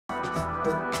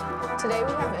Today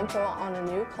we have info on a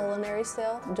new culinary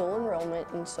sale, dual enrollment,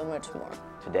 and so much more.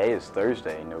 Today is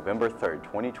Thursday, November 3rd,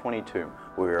 2022.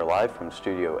 We are live from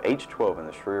Studio H12 in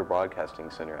the Shroyer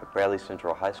Broadcasting Center at Bradley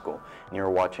Central High School, and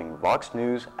you're watching Vox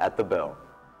News at the Bell.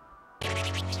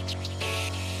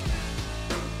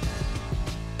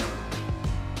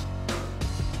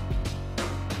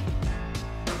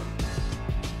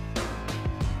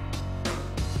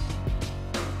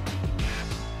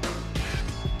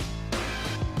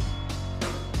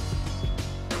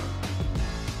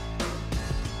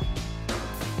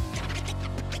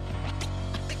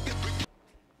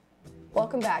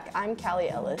 Welcome back, I'm Callie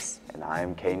Ellis. And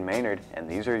I'm Kane Maynard, and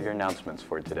these are your announcements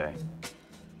for today.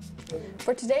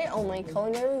 For today only,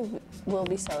 Culinary will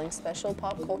be selling special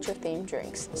pop culture themed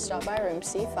drinks. Stop by room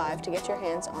C5 to get your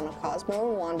hands on a Cosmo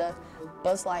and Wanda,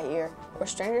 Buzz Lightyear, or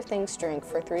Stranger Things drink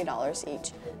for $3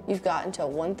 each. You've got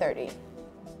until 1:30.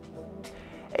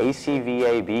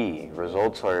 ACVAB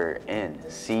results are in.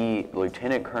 See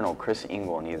Lieutenant Colonel Chris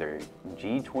Engel in either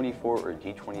G24 or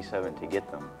G27 to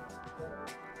get them.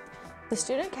 The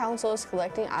Student Council is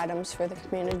collecting items for the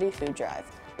community food drive.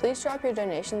 Please drop your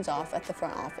donations off at the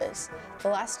front office. The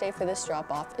last day for this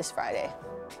drop-off is Friday.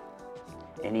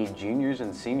 Any juniors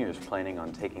and seniors planning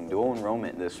on taking dual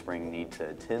enrollment this spring need to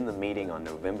attend the meeting on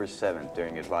November 7th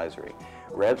during advisory.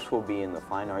 Reps will be in the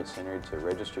Fine Arts Center to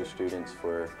register students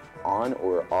for on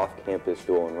or off-campus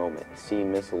dual enrollment. See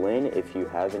Miss Lynn if you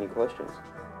have any questions.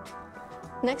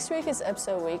 Next week is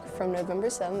EBSO week from November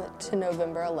 7th to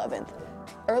November 11th.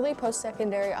 Early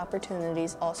post-secondary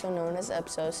opportunities, also known as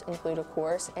EBSOs, include a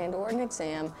course and/or an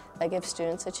exam that gives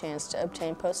students a chance to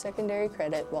obtain post-secondary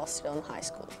credit while still in high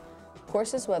school.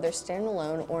 Courses, whether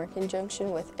standalone or in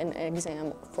conjunction with an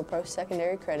exam for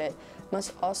post-secondary credit,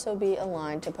 must also be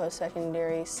aligned to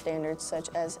post-secondary standards such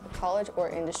as college or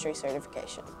industry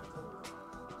certification.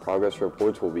 Progress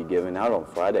reports will be given out on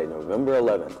Friday, November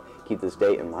 11th. Keep this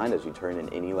date in mind as you turn in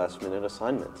any last-minute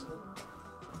assignments.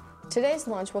 Today's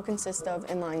lunch will consist of,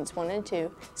 in lines 1 and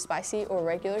 2, spicy or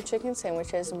regular chicken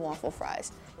sandwiches and waffle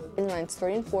fries. In lines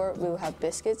 3 and 4, we will have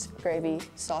biscuits, gravy,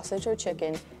 sausage or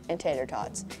chicken, and tater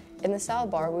tots. In the salad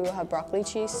bar, we will have broccoli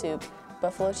cheese soup,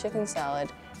 buffalo chicken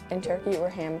salad, and turkey or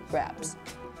ham wraps.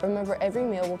 Remember, every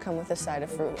meal will come with a side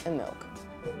of fruit and milk.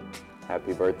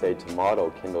 Happy birthday to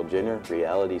model Kendall Jenner,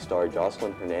 reality star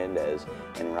Jocelyn Hernandez,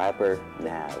 and rapper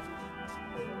Nav.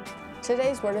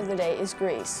 Today's word of the day is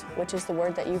grease, which is the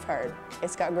word that you've heard.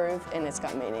 It's got groove and it's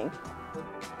got meaning.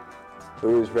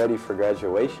 Who is ready for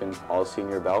graduation? All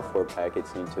senior Balfour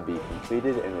packets need to be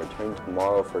completed and returned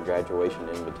tomorrow for graduation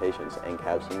invitations and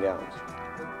caps and gowns.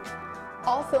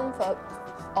 All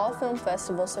film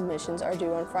festival submissions are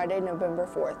due on Friday, November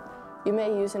 4th. You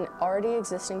may use an already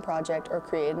existing project or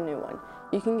create a new one.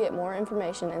 You can get more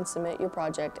information and submit your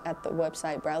project at the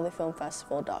website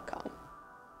bradleyfilmfestival.com.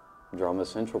 Drama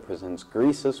Central presents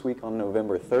Grease this week on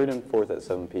November 3rd and 4th at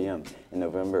 7 p.m. and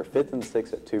November 5th and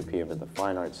 6th at 2 p.m. at the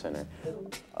Fine Arts Center.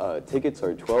 Tickets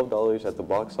are $12 at the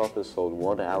box office, sold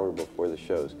 1 hour before the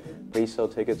shows. Pre-sale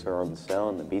tickets are on sale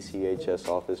in the BCHS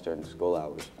office during school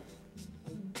hours.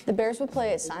 The Bears will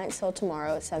play at Science Hill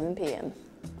tomorrow at 7 p.m.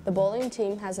 The bowling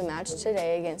team has a match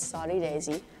today against Saudi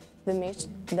Daisy. The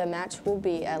match will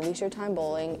be at Leisure Time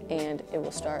Bowling and it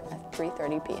will start at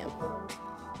 3:30 p.m.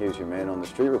 Here's your Man on the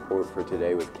Street report for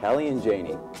today with Callie and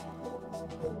Janie.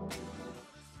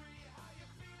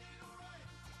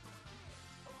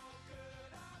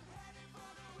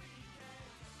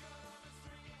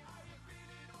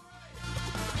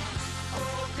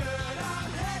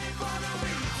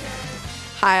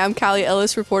 Hi, I'm Callie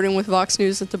Ellis reporting with Vox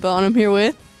News at the Bell, and I'm here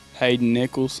with Hayden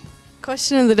Nichols.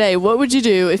 Question of the day: what would you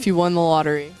do if you won the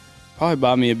lottery? Probably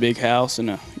buy me a big house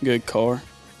and a good car.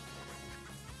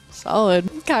 Solid.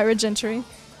 Kyra Gentry.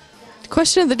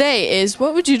 Question of the day is: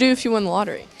 what would you do if you won the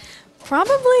lottery?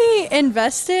 Probably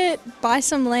invest it, buy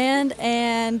some land,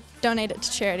 and donate it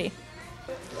to charity.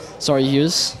 Sorry,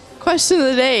 Hughes. Question of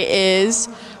the day is: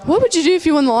 what would you do if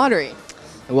you won the lottery?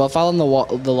 Well, if I won the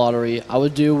lottery, I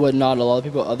would do what not a lot of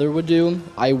people would do.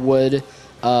 I would,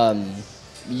 donate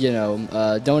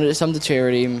some to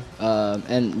charity,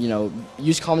 and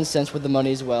use common sense with the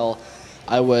money as well.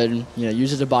 I would,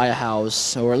 use it to buy a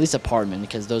house or at least apartment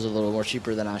because those are a little more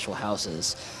cheaper than actual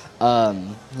houses.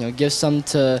 Give some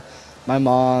to my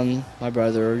mom, my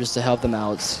brother, just to help them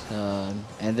out,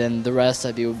 and then the rest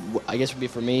would be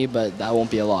for me, but that won't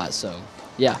be a lot. So,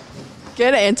 yeah.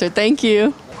 Good answer. Thank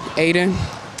you. Aiden.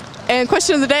 And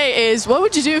question of the day is: what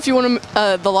would you do if you won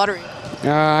the lottery?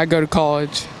 I go to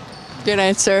college. Good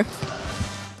answer.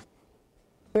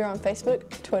 We are on Facebook,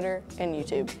 Twitter, and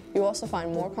YouTube. You'll also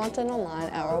find more content online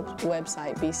at our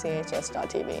website,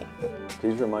 bchs.tv.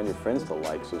 Please remind your friends to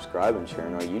like, subscribe, and share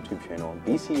on our YouTube channel,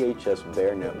 BCHS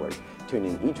Bear Network. Tune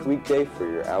in each weekday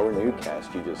for your hour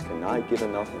newscast. You just cannot get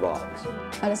enough Vox.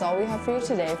 That is all we have for you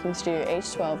today from Studio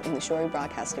H12 in the Shorey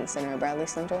Broadcasting Center at Bradley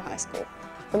Central High School.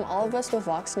 From all of us with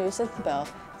Vox News at the Bell,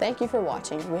 thank you for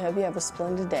watching. We hope you have a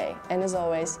splendid day. And as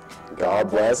always, God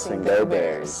bless and go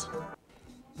Bears.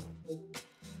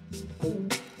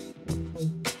 Thank you.